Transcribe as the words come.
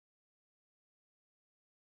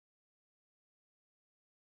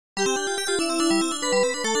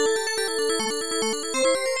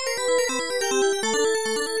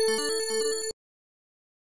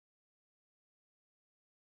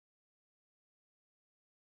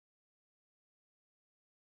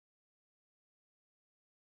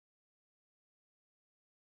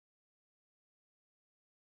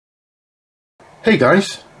Hey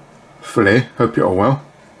guys, Phil here, hope you're all well.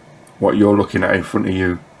 What you're looking at in front of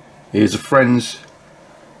you is a friend's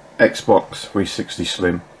Xbox 360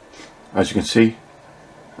 Slim. As you can see,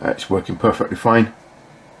 it's working perfectly fine.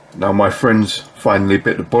 Now my friend's finally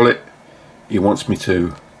bit the bullet. He wants me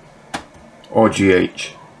to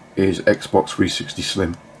RGH his Xbox 360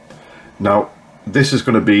 Slim. Now this is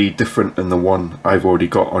going to be different than the one I've already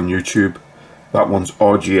got on YouTube. That one's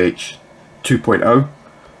RGH 2.0.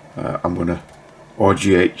 I'm going to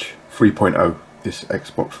RGH 3.0 this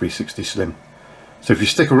Xbox 360 Slim. So if you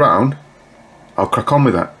stick around, I'll crack on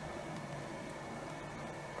with that.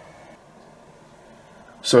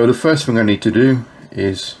 So the first thing I need to do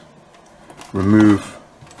is remove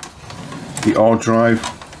the R drive.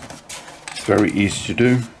 It's very easy to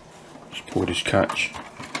do. Just pull this catch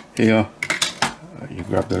here. You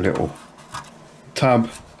grab the little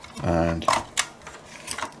tab and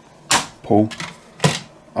pull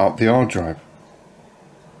out the R drive.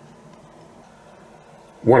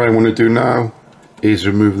 What I want to do now is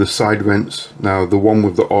remove the side vents. Now the one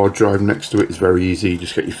with the R drive next to it is very easy. You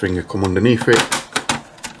just get your finger, come underneath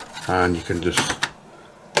it, and you can just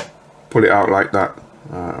pull it out like that.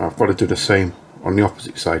 I've got to do the same on the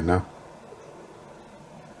opposite side now.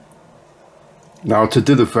 Now to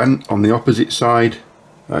do the vent on the opposite side,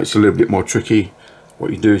 it's a little bit more tricky.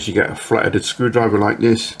 What you do is you get a flat-headed screwdriver like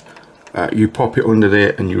this. You pop it under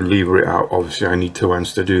there and you lever it out. Obviously I need two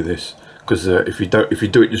hands to do this, because if you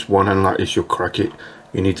do it just one hand like this, you'll crack it.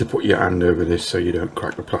 You need to put your hand over this so you don't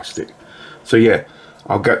crack the plastic. So yeah,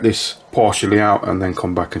 I'll get this partially out and then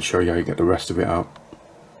come back and show you how you get the rest of it out.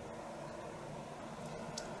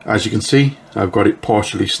 As you can see, I've got it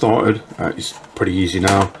partially started. It's pretty easy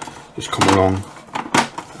now. Just come along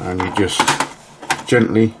and you just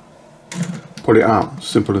gently pull it out.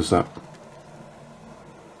 Simple as that.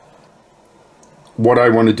 What I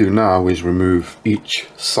want to do now is remove each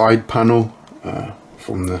side panel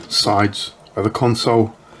from the sides of the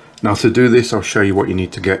console. Now to do this, I'll show you what you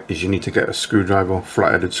need to get. You need to get a screwdriver,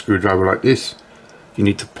 flat-headed screwdriver like this. You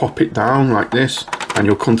need to pop it down like this and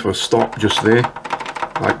you'll come to a stop just there,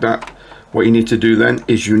 like that. What you need to do then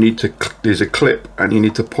is you need to, there's a clip and you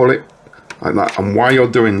need to pull it like that. And while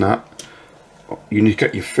you're doing that, you need to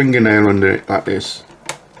get your fingernail under it like this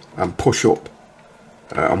and push up.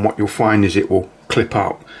 And what you'll find is it will clip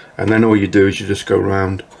out, and then all you do is you just go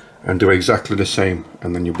around and do exactly the same,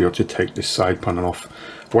 and then you'll be able to take this side panel off.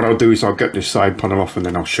 What I'll do is I'll get this side panel off and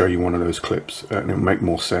then I'll show you one of those clips and it'll make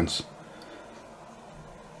more sense.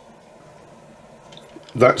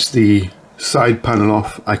 That's the side panel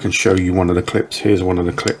off. I can show you one of the clips. Here's one of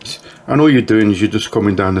the clips, and all you're doing is you're just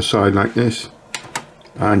coming down the side like this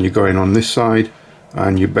and you're going on this side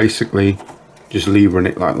and you're basically just levering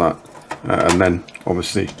it like that, and then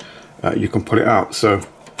obviously you can pull it out. So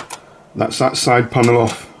that's that side panel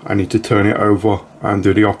off. I need to turn it over and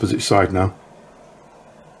do the opposite side now,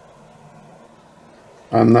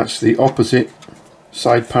 and that's the opposite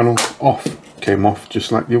side panel off. Came off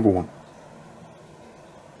just like the other one.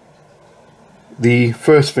 The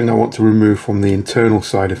first thing I want to remove from the internal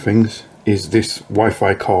side of things is this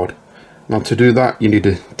Wi-Fi card. Now to do that, you need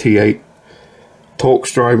a T8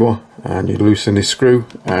 Torx driver, and you loosen this screw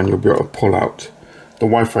and you'll be able to pull out the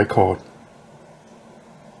Wi-Fi card.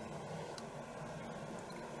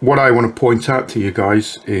 What I want to point out to you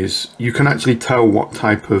guys is you can actually tell what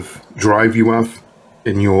type of drive you have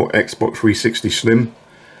in your Xbox 360 Slim.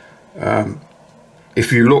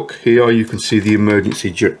 If you look here, you can see the emergency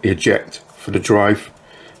eject for the drive.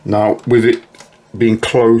 Now with it being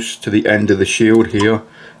close to the end of the shield here,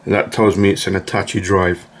 that tells me it's an Attache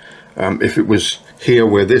drive. If it was here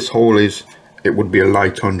where this hole is, it would be a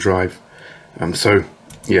light on drive. So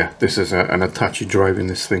yeah, this is an Attache drive in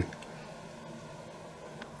this thing.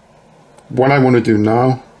 What I want to do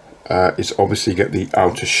now is obviously get the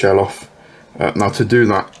outer shell off. Now to do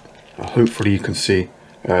that, hopefully you can see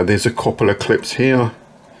there's a couple of clips here.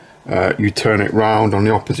 You turn it round on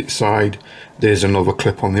the opposite side, there's another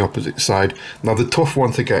clip on the opposite side. Now the tough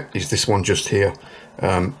one to get is this one just here,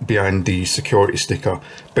 behind the security sticker.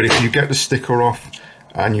 But if you get the sticker off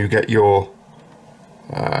and you get your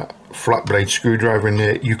flat blade screwdriver in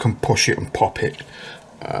there, you can push it and pop it.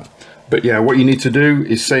 But yeah, what you need to do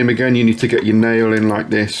is same again. You need to get your nail in like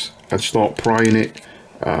this and start prying it.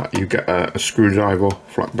 You get a screwdriver,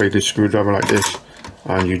 flat bladed screwdriver like this,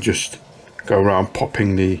 and you just go around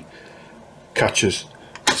popping the catches.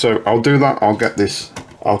 So I'll do that. I'll get this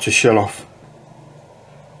outer shell off.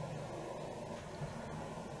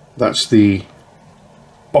 That's the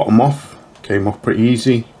bottom off. Came off pretty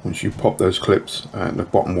easy. Once you pop those clips, the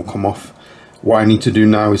bottom will come off. What I need to do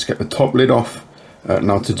now is get the top lid off.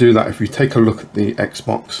 Now to do that, if you take a look at the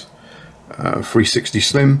Xbox 360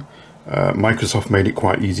 Slim, Microsoft made it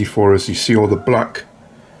quite easy for us. You see all the black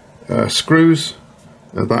screws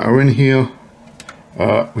that are in here.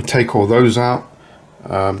 We take all those out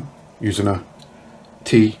using a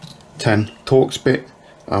T10 Torx bit,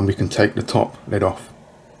 and we can take the top lid off.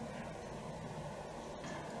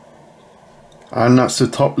 And that's the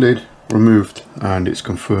top lid removed, and it's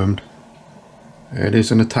confirmed it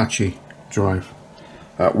is an Hitachi drive.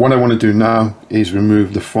 What I want to do now is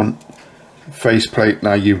remove the front faceplate.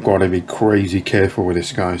 Now you've got to be crazy careful with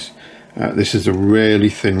this, guys. This is a really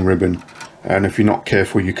thin ribbon, and if you're not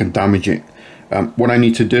careful you can damage it. What I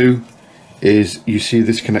need to do is, you see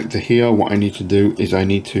this connector here, what I need to do is I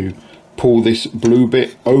need to pull this blue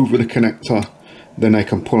bit over the connector, then I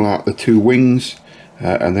can pull out the two wings,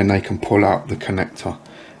 and then I can pull out the connector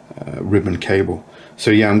ribbon cable. So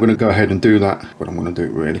yeah, I'm going to go ahead and do that, but I'm going to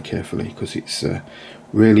do it really carefully because it's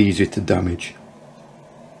really easy to damage.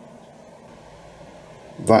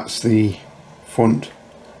 That's the front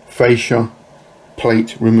fascia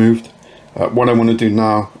plate removed. What I want to do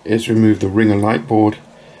now is remove the ringer light board.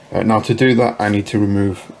 Now to do that I need to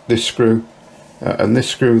remove this screw and this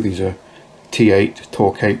screw. These are T8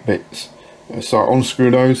 torque 8 bits. So I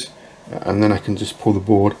unscrew those, and then I can just pull the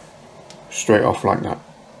board straight off like that.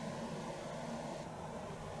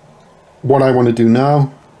 What I want to do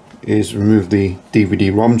now is remove the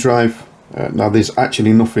DVD-ROM drive. Now there's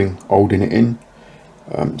actually nothing holding it in,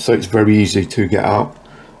 so it's very easy to get out.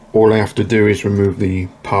 All I have to do is remove the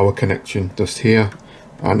power connection just here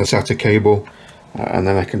and the SATA cable, and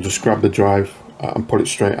then I can just grab the drive and pull it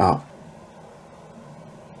straight out.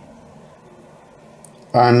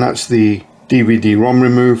 And that's the DVD-ROM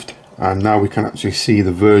removed, and now we can actually see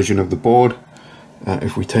the version of the board.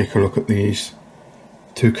 If we take a look at these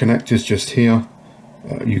two connectors just here,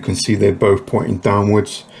 you can see they're both pointing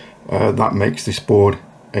downwards. That makes this board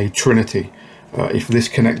a Trinity. If this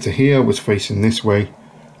connector here was facing this way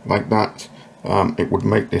like that, it would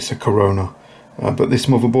make this a Corona, but this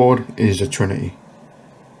motherboard is a Trinity.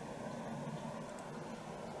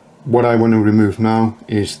 What I want to remove now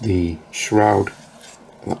is the shroud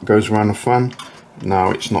that goes around the fan.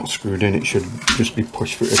 Now it's not screwed in, it should just be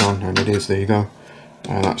push fitted on, and it is. There you go,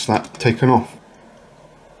 and that's that taken off.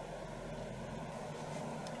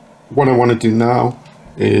 What I want to do now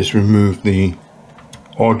is remove the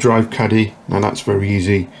hard drive caddy. Now that's very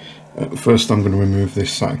easy. First I'm going to remove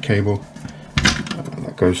this SATA cable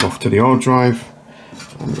that goes off to the hard drive.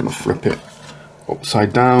 I'm going to flip it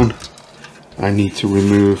upside down. I need to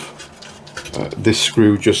remove this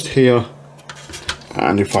screw just here,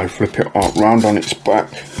 and if I flip it round on its back,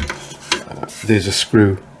 there's a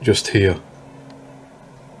screw just here.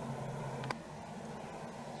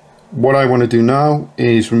 What I want to do now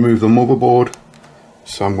is remove the motherboard,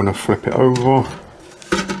 so I'm going to flip it over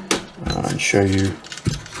and show you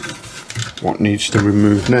what needs to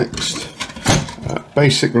remove next.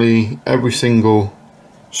 Basically every single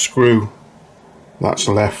screw that's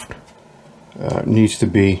left needs to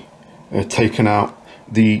be taken out.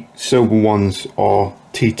 The silver ones are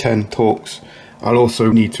T10 Torx. I'll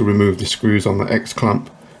also need to remove the screws on the X clamp.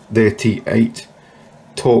 They're T8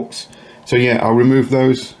 Torx. So yeah, I'll remove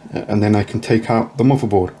those, and then I can take out the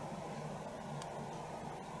motherboard.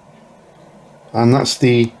 And that's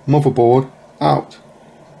the motherboard out.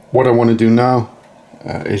 What I want to do now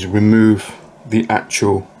is remove the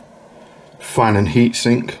actual fan and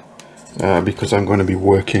heatsink, because I'm going to be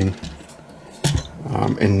working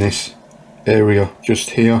in this area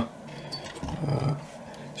just here.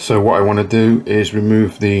 So what I want to do is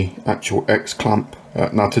remove the actual X clamp.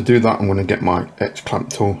 Now to do that I'm going to get my X clamp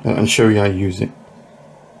tool and show you how to use it.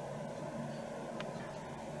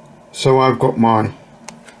 So I've got my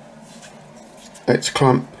X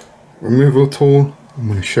clamp removal tool. I'm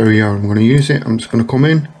going to show you how I'm going to use it. I'm just going to come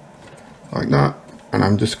in like that, and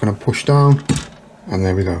I'm just going to push down, and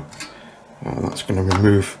there we go. That's going to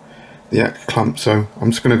remove the X clamp. So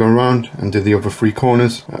I'm just going to go around and do the other three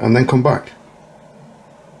corners and then come back.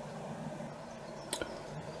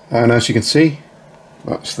 And as you can see,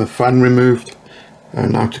 that's the fan removed.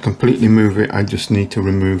 And now to completely move it, I just need to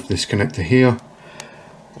remove this connector here.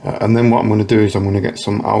 And then what I'm going to do is I'm going to get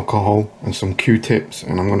some alcohol and some Q-tips,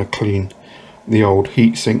 and I'm going to clean the old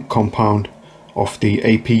heatsink compound off the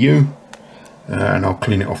APU, and I'll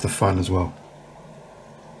clean it off the fan as well.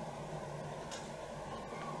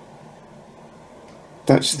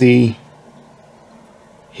 That's the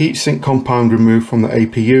heatsink compound removed from the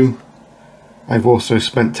APU. I've also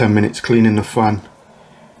spent 10 minutes cleaning the fan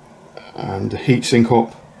and the heatsink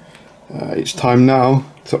up. It's time now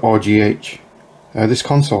to RGH this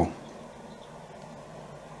console.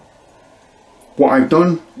 What I've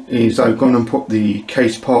done is I've gone and put the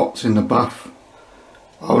case parts in the bath.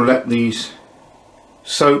 I'll let these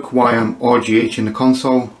soak while I'm RGHing the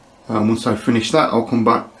console, and once I finish that I'll come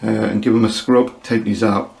back and give them a scrub, take these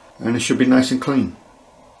out, and it should be nice and clean.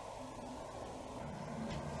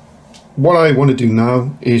 What I want to do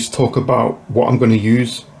now is talk about what I'm going to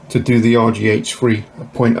use to do the RGH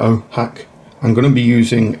 3.0 hack. I'm going to be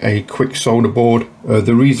using a quick solder board.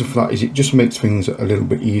 The reason for that is it just makes things a little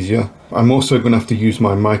bit easier. I'm also going to have to use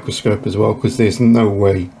my microscope as well, because there's no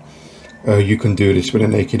way you can do this with a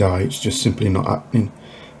naked eye. It's just simply not happening.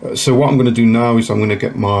 So what I'm going to do now is I'm going to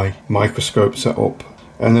get my microscope set up,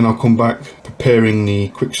 and then I'll come back preparing the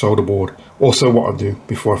quick solder board. Also, what I'll do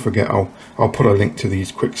before I forget, I'll put a link to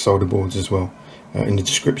these quick solder boards as well in the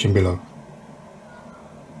description below.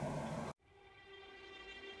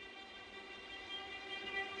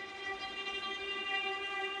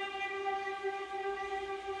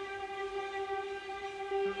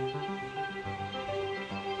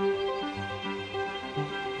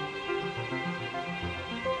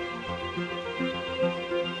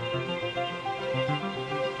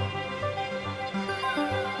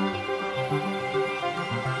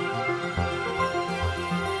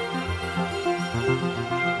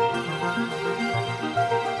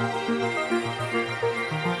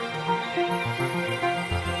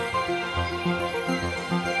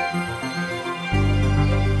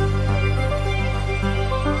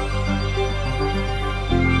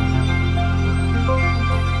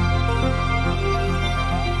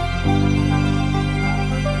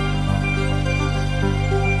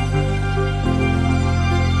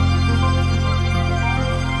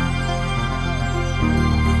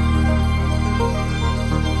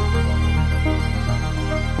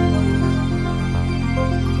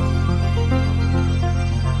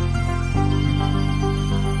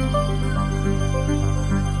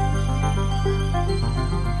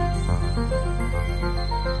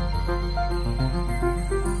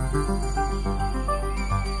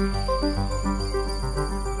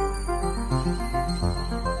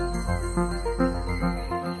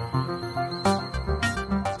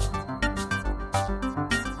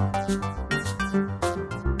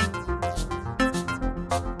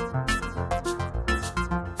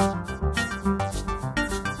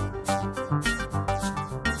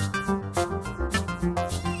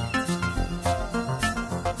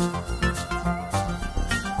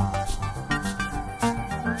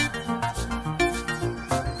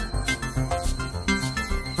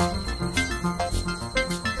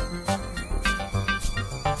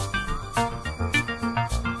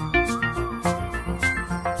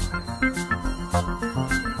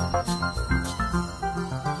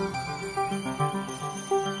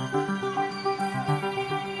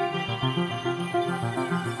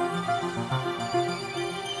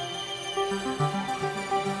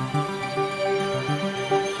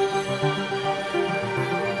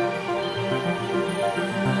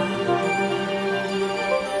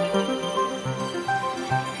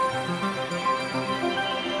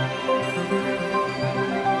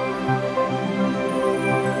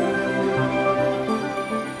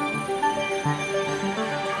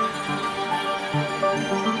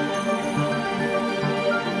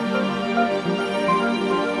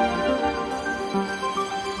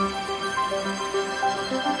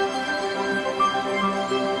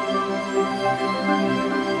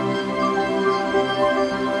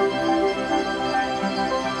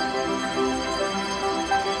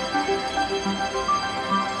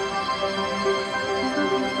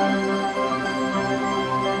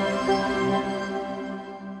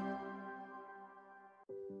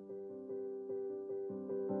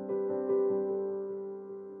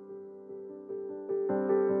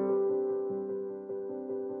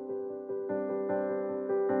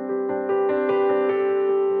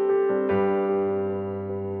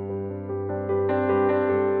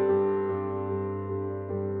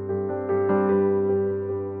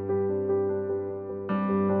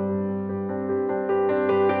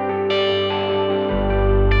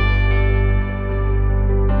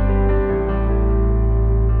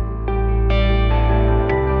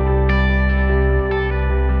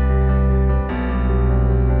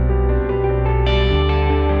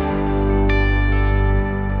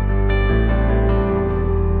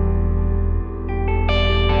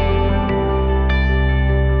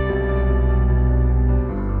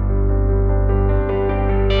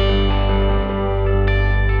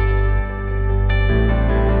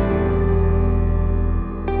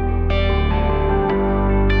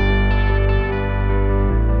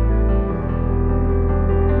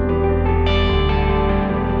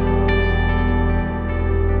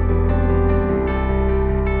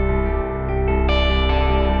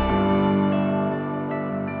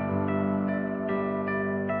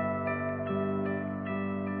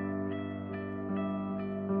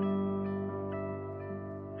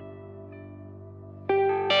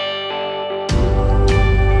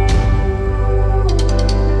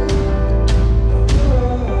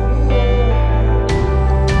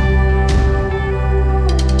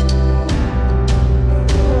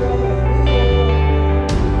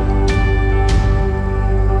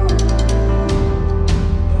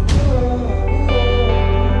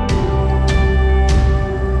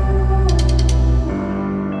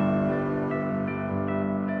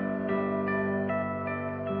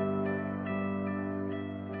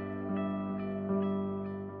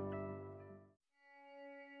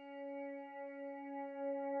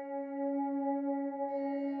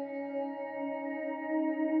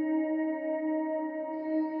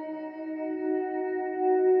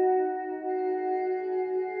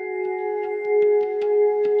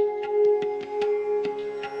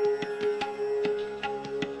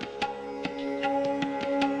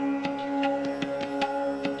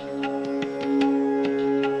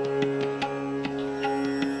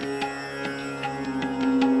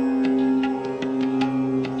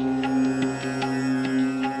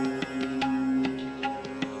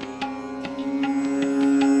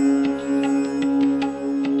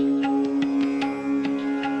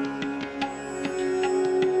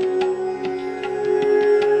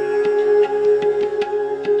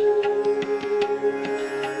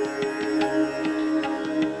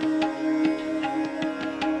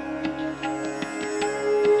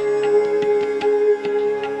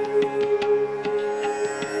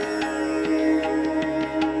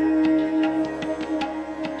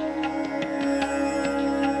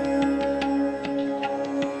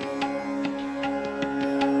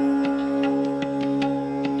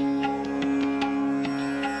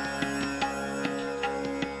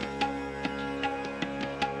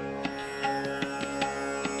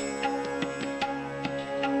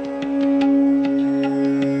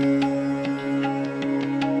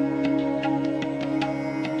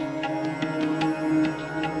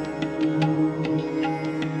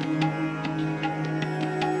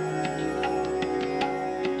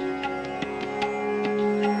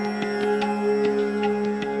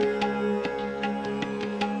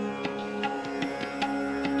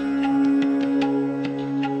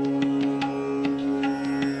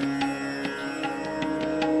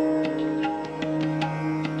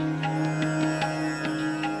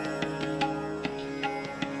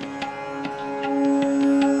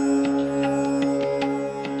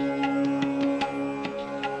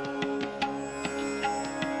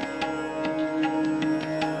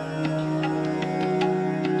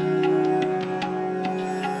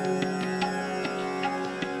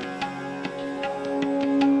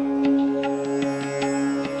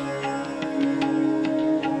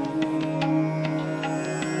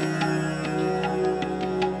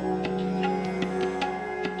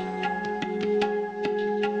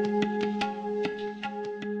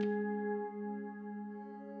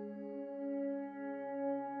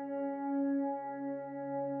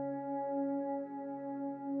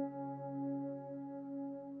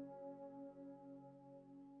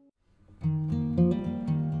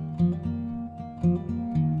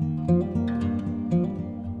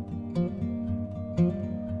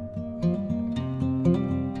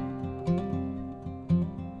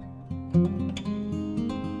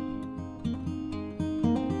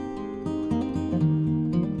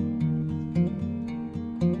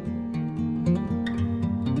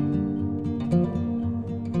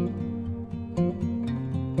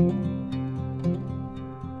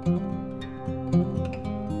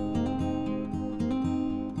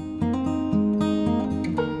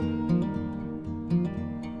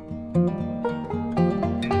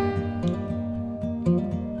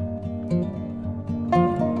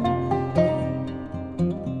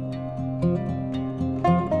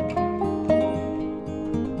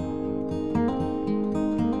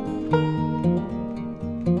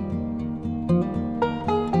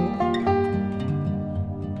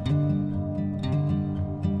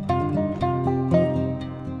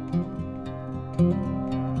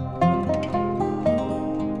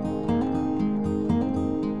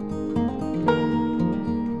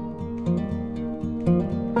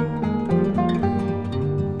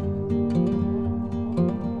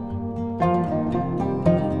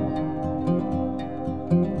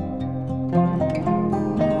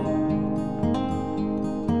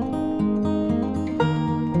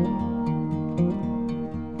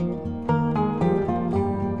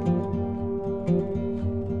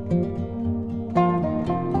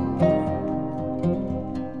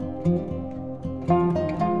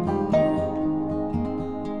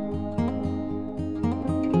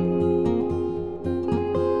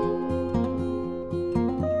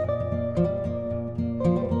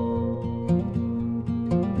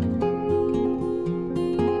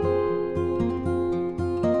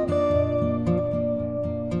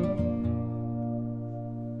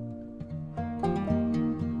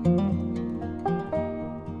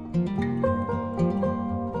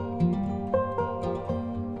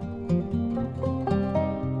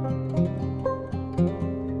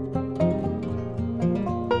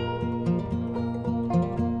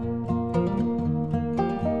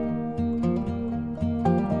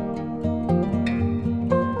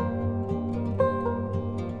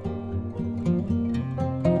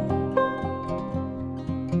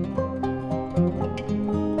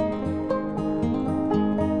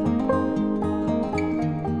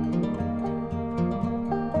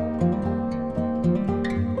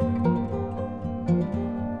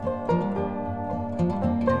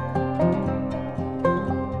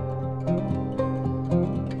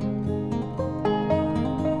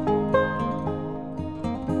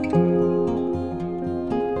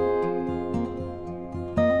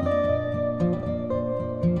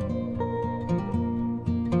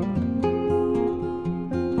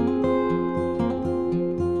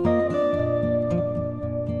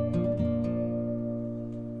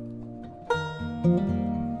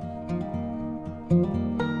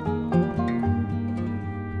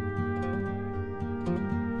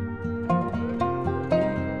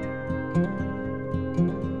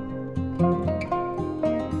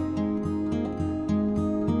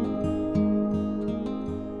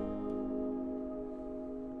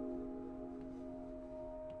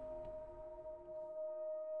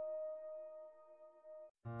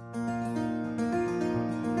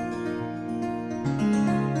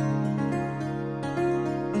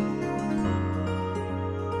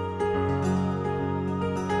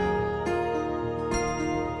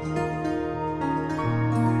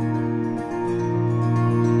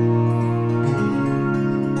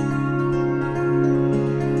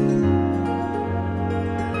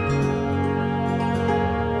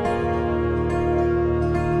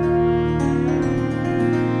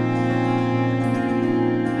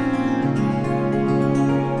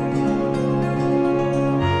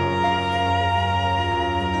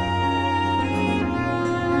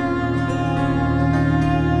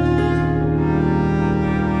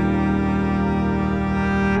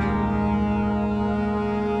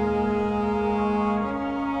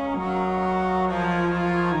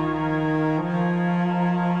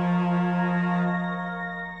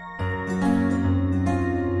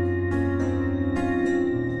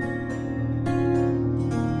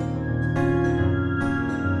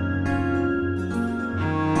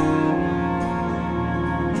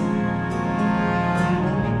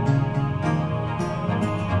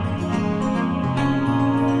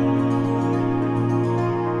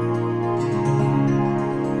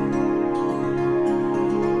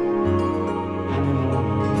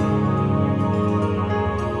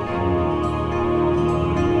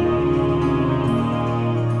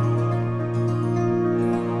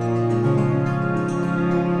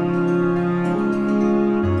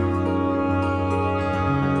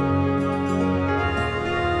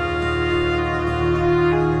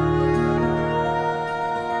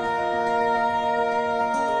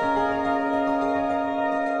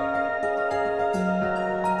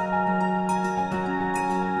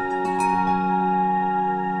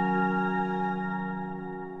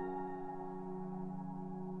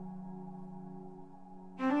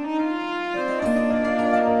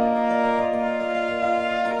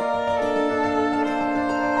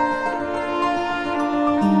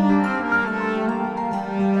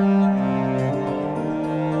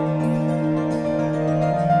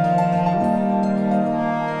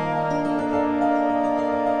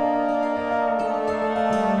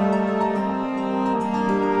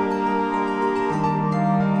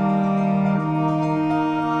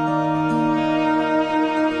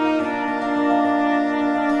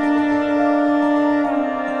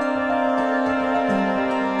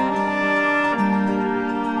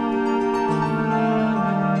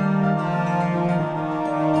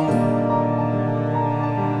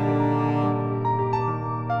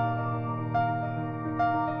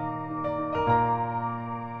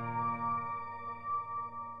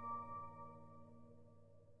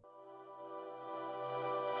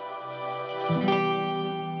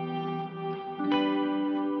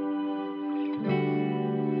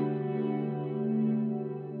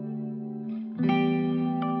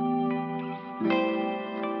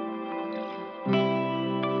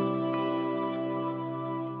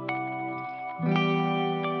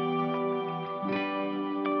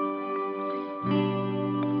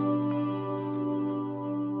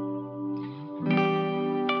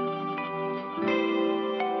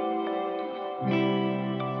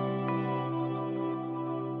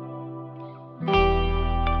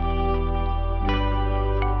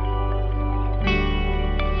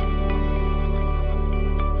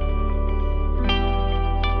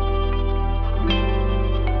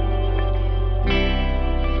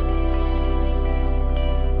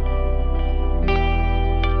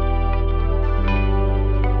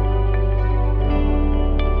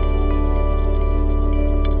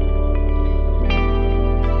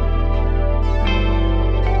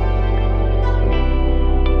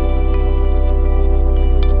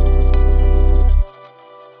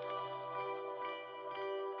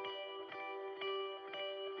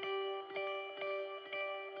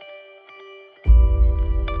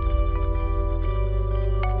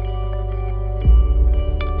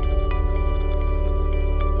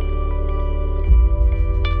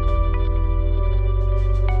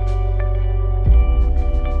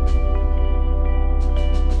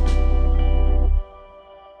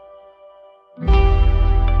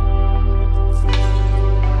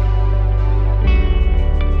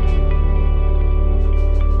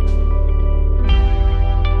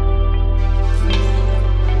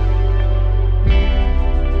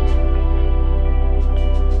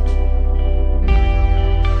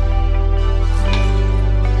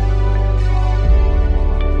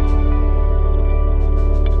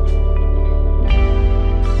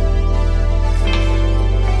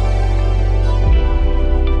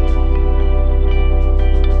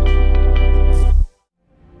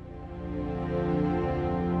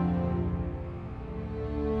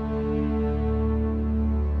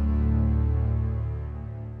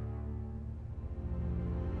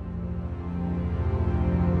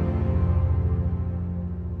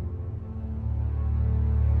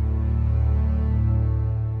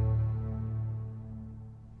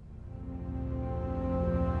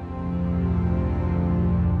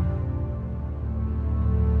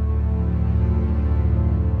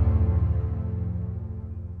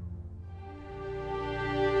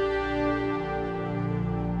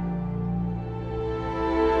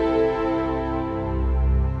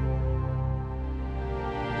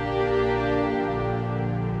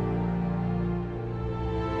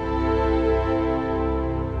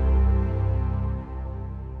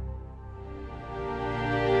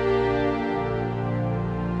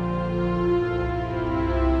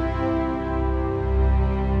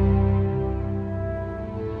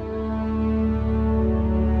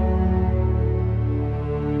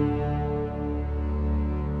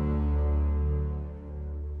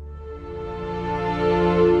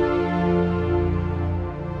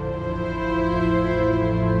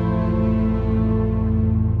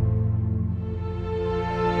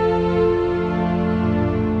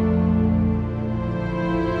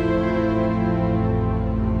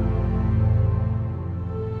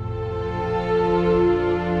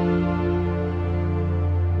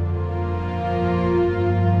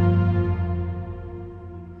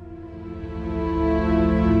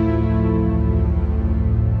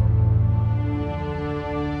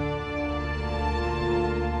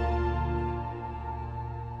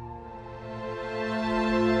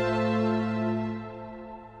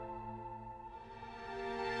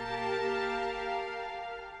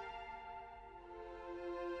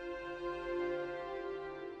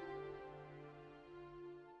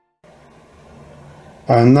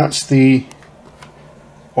 And that's the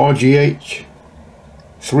RGH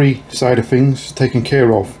 3 side of things taken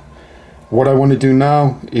care of. What I want to do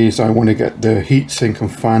now is I want to get the heatsink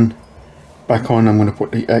and fan back on. I'm going to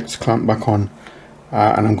put the X clamp back on,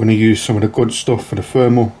 and I'm going to use some of the good stuff for the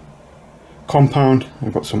thermal compound.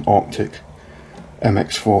 I've got some Arctic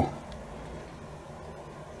MX4,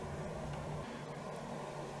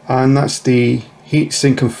 and that's the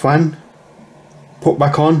heatsink and fan put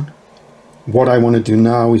back on. What I want to do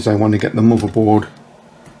now is I want to get the motherboard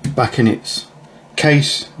back in its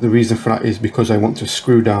case. The reason for that is because I want to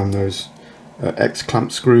screw down those X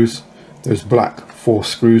clamp screws, those black 4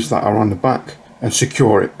 screws that are on the back, and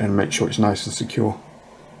secure it and make sure it's nice and secure.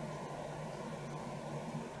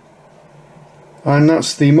 And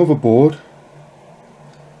that's the motherboard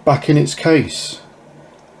back in its case.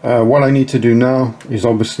 What I need to do now is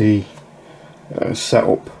obviously set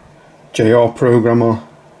up JR programmer,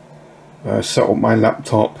 set up my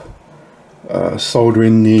laptop,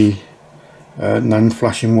 soldering the NAND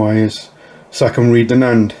flashing wires so I can read the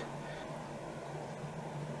NAND.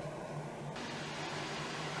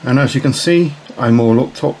 And as you can see, I'm all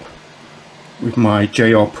hooked up with my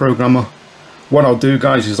JR programmer. What I'll do,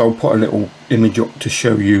 guys, is I'll put a little image up to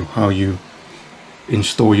show you how you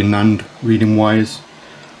install your NAND reading wires.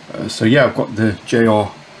 So yeah, I've got the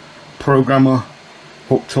JR programmer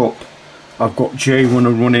hooked up. I've got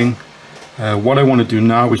JRunner running. What I want to do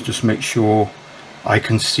now is just make sure I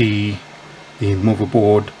can see the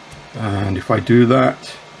motherboard, and if I do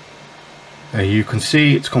that, you can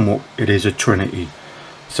see it's come up. It is a Trinity,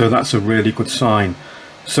 so that's a really good sign.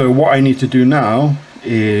 So what I need to do now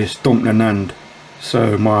is dump the NAND.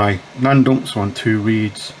 So my NAND dumps are on 2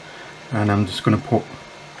 reads, and I'm just going to put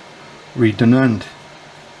read the NAND,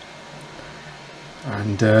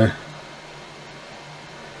 and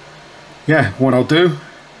yeah, what I'll do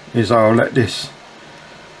is I'll let this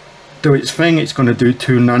do its thing. It's going to do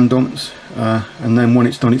 2 NAND dumps, and then when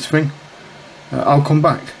it's done its thing, I'll come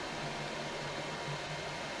back.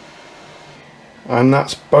 And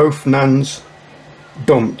that's both NANDs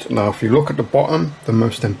dumped. Now if you look at the bottom, the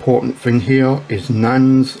most important thing here is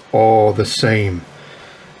NANDs are the same.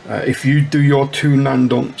 If you do your 2 NAND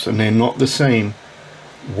dumps and they're not the same,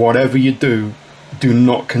 whatever you do, do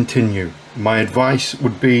not continue. My advice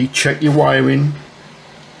would be check your wiring,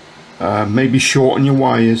 maybe shorten your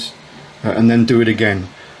wires, and then do it again.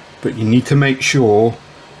 But you need to make sure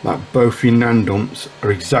that both your NAND dumps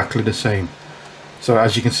are exactly the same. So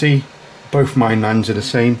as you can see, both my NANDs are the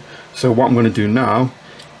same. So what I'm going to do now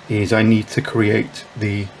is I need to create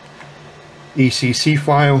the ECC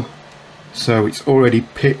file. So it's already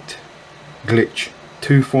picked glitch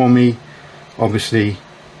 2 for me. Obviously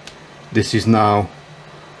this is now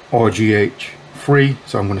RGH 3,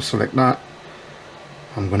 so I'm going to select that.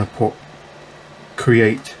 I'm going to put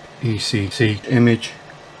create ECC image,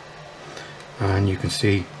 and you can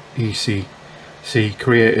see ECC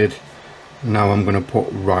created. Now I'm going to put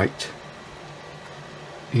write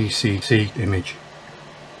ECC image,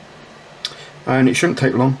 and it shouldn't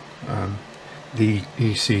take long. The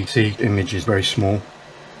ECC image is very small.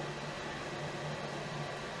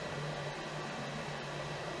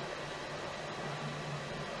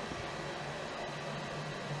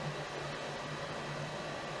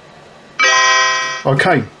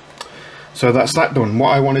 Okay, so that's that done.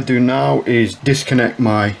 What I want to do now is disconnect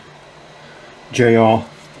my JR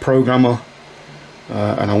programmer,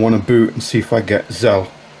 and I want to boot and see if I get Xell.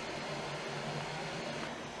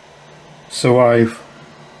 So I've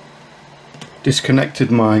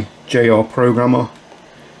disconnected my JR programmer.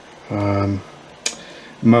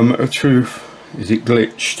 Moment of truth is it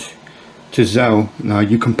glitched to Xell. Now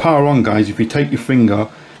you can power on, guys, if you take your finger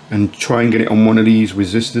and try and get it on one of these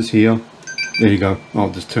resistors here. There you go.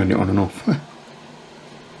 I'll just turn it on and off.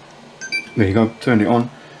 There you go, turn it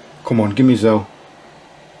on. Come on, give me Xell.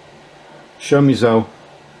 Show me Xell.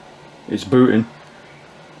 It's booting.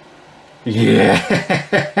 Yeah.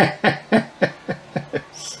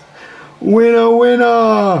 Winner,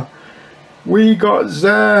 winner. We got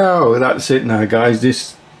Xell. That's it now, guys.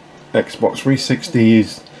 This Xbox 360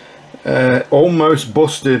 is almost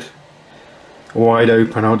busted wide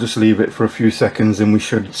open. I'll just leave it for a few seconds and we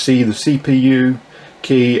should see the CPU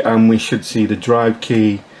key and we should see the drive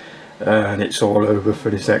key, and it's all over for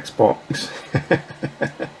this Xbox.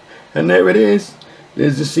 And there it is.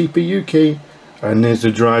 There's the CPU key and there's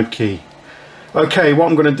the drive key. Okay, what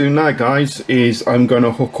I'm going to do now, guys, is I'm going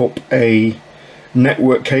to hook up a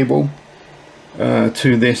network cable to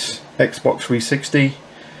this Xbox 360.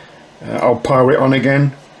 I'll power it on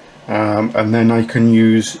again, and then I can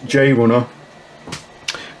use JRunner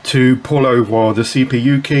to pull over the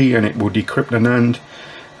CPU key and it will decrypt the NAND,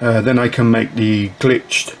 then I can make the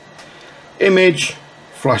glitched image,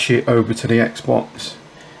 flash it over to the Xbox,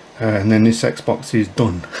 and then this Xbox is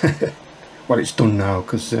done. Well, it's done now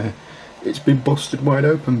because it's been busted wide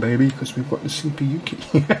open, baby, because we've got the CPU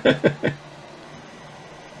key.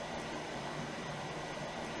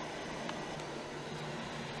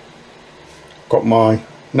 Got my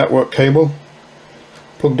network cable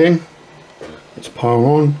plugged in. Let's power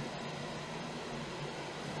on.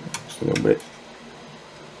 Just a little bit.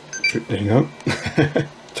 There you go.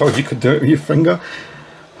 Told you could do it with your finger.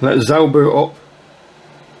 Let Xell boot up.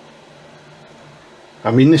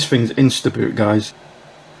 I mean, this thing's insta boot, guys.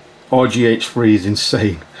 RGH 3 is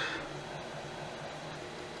insane.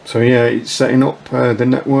 So yeah, it's setting up the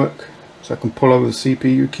network, so I can pull over the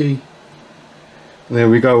CPU key. There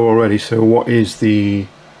we go already. So what is the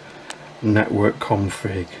network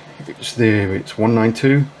config? It's there, it's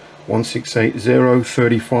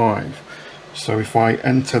 192.168.0.35. So if I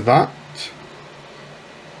enter that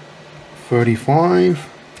 35,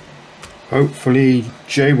 hopefully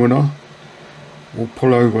JRunner will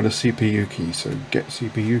pull over the CPU key. So get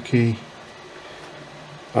CPU key,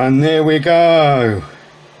 and there we go.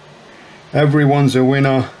 Everyone's a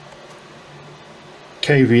winner.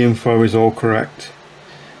 KV info is all correct.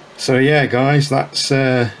 So yeah, guys, that's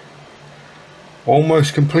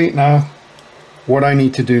almost complete now. What I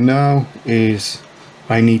need to do now is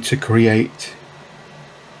I need to create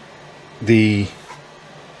the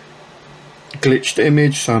glitched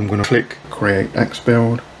image. So I'm going to click create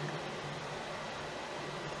XeBuild,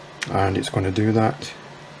 and it's going to do that.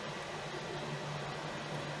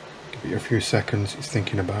 Give it a few seconds, it's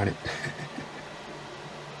thinking about it.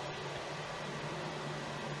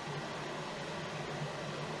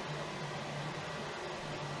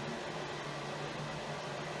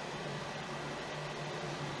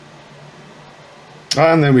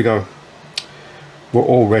 And there we go. We're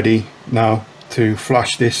all ready now to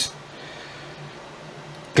flash this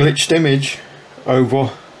glitched image over,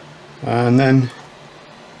 and then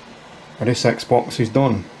this Xbox is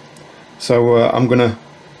done. So I'm gonna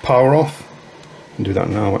power off and do that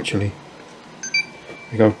now. Actually,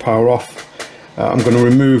 we go power off. I'm going to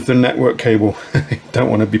remove the network cable. Don't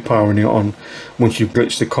want to be powering it on once you've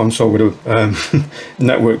glitched the console with a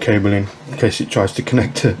network cable in case it tries to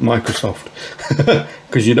connect to Microsoft,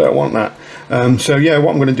 because you don't want that. So yeah,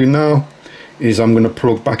 what I'm going to do now is I'm going to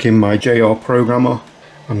plug back in my JR programmer.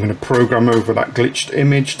 I'm going to program over that glitched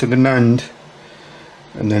image to the NAND,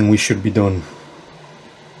 and then we should be done.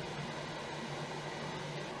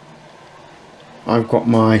 I've got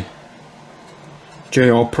my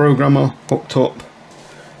JR programmer hooked up,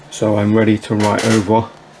 so I'm ready to write over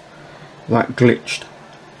that glitched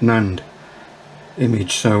NAND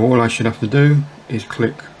image. So all I should have to do is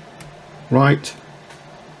click write,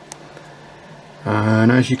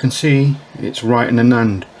 and as you can see, it's writing the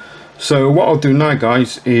NAND. So what I'll do now,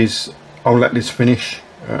 guys, is I'll let this finish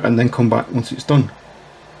and then come back once it's done.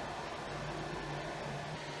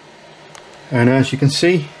 And as you can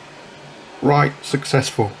see, write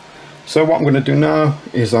successful. So what I'm going to do now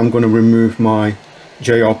is I'm going to remove my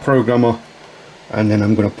JR programmer, and then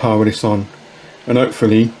I'm going to power this on, and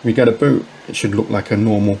hopefully we get a boot. It should look like a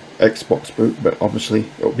normal Xbox boot, but obviously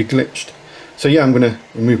it'll be glitched. So yeah, I'm going to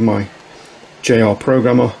remove my JR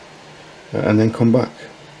programmer and then come back.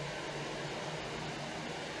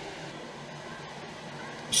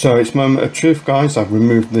 So it's moment of truth, guys. I've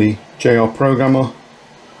removed the JR programmer.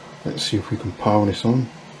 Let's see if we can power this on.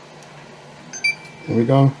 There we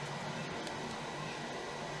go.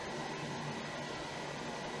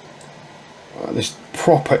 This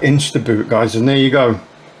proper insta boot, guys, and there you go.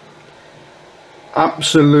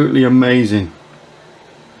 Absolutely amazing.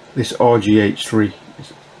 This RGH 3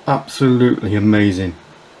 is absolutely amazing.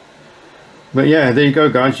 But yeah, there you go,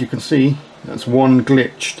 guys. You can see that's one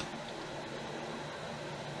glitched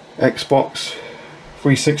Xbox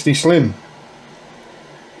 360 Slim.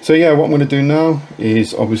 So yeah, what I'm going to do now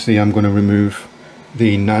is obviously I'm going to remove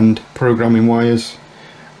the NAND programming wires,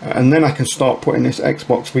 and then I can start putting this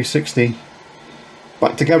Xbox 360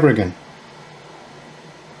 back together again.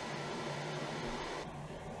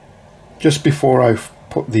 Just before I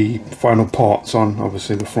put the final parts on,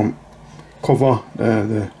 obviously the front cover,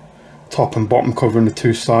 the top and bottom cover and the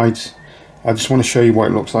two sides, I just want to show you what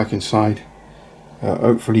it looks like inside.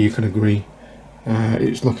 Hopefully you can agree,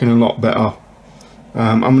 it's looking a lot better.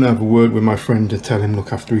 I'm going to have a word with my friend to tell him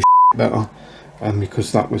look after his better,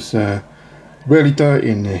 because that was really dirty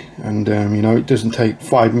in there, and you know, it doesn't take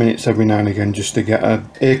 5 minutes every now and again just to get an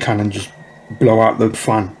air cannon just blow out the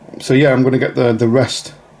fan. So yeah, I'm going to get the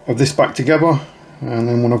rest of this back together, and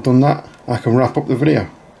then when I've done that, I can wrap up the video.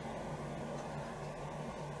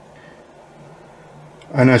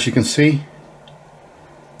 And as you can see,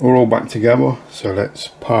 we're all back together. So let's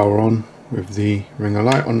power on with the ring of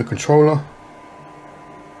light on the controller.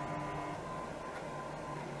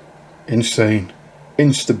 Insane.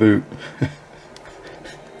 Insta-boot.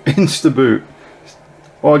 Insta-boot.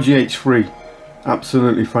 RGH 3.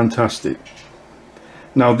 Absolutely fantastic.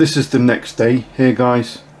 Now this is the next day here,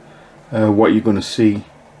 guys. What you're going to see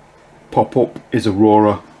pop up is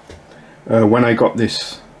Aurora. When I got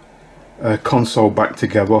this console back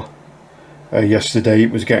together yesterday,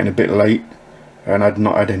 it was getting a bit late and I'd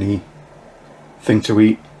not had anything to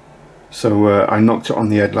eat, so I knocked it on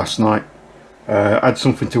the head last night. Had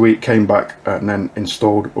something to eat, came back and then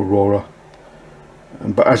installed Aurora.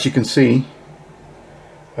 But as you can see,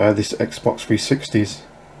 this Xbox 360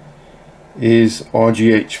 is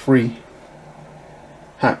RGH 3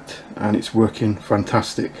 hacked and it's working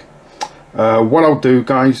fantastic. What I'll do,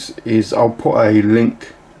 guys, is I'll put a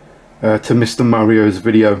link to Mr. Mario's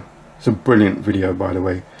video. It's a brilliant video, by the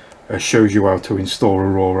way. Shows you how to install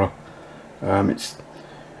Aurora. It's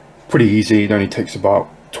pretty easy. It only takes about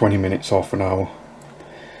 20 minutes, half an hour.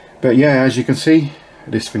 But yeah, as you can see,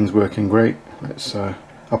 this thing's working great. Let's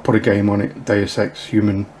I'll put a game on it, Deus Ex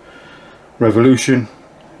Human Revolution.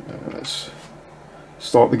 Let's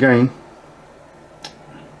start the game.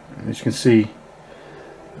 As you can see,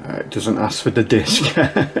 it doesn't ask for the disc.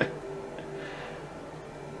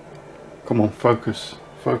 Come on, focus,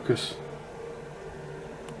 focus.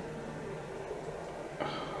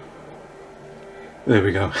 There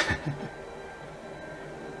we go.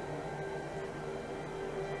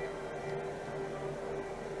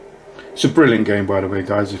 It's a brilliant game, by the way,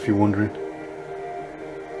 guys, if you're wondering.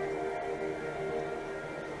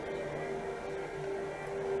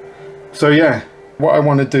 So yeah, what I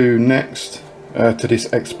want to do next to this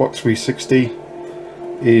Xbox 360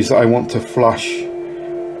 is I want to flash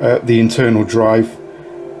the internal drive.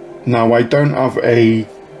 Now I don't have a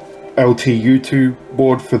LTU2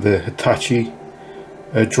 board for the Hitachi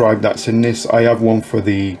drive that's in this. I have one for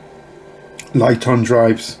the Lighton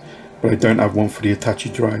drives, but I don't have one for the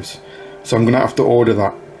Hitachi drives. So I'm gonna have to order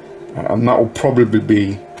that, and that will probably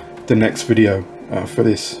be the next video for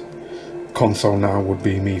this console. Now would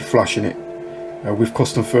be me flashing it with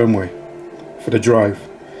custom firmware for the drive.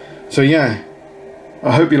 So yeah,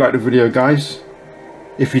 I hope you liked the video, guys.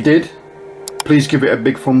 If you did, please give it a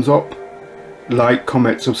big thumbs up, like,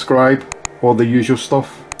 comment, subscribe, all the usual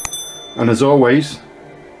stuff, and as always,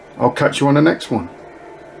 I'll catch you on the next one.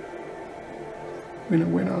 Winner,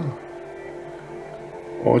 winner.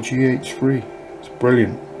 RGH 3. It's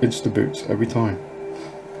brilliant. Insta boots every time.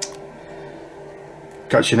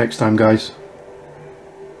 Catch you next time, guys.